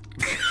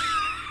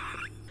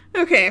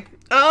 Okay.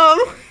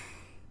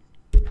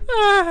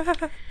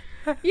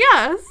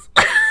 Yes.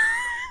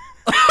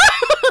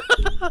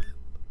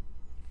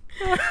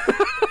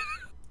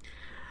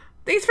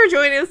 Thanks for for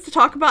joining us to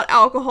talk about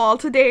alcohol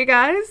today,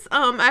 guys.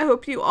 I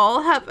hope you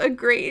all have a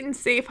great and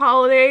safe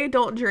holiday.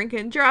 Don't drink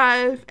and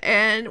drive,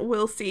 and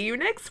we'll see you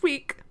next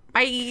week.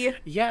 Bye.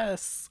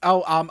 Yes.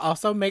 Oh,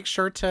 also make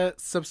sure to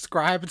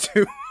subscribe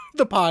to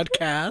the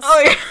podcast.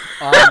 Oh, yeah.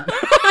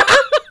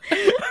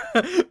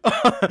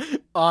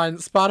 On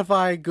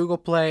Spotify, Google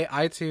Play,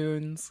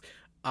 iTunes.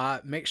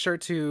 Make sure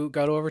to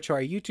go over to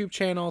our YouTube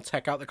channel,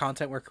 check out the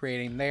content we're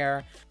creating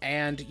there,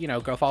 and,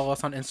 go follow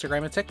us on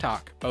Instagram and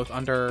TikTok, both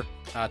under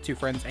Two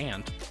Friends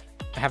and.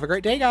 Have a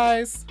great day,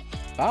 guys.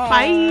 Bye.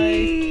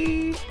 Bye.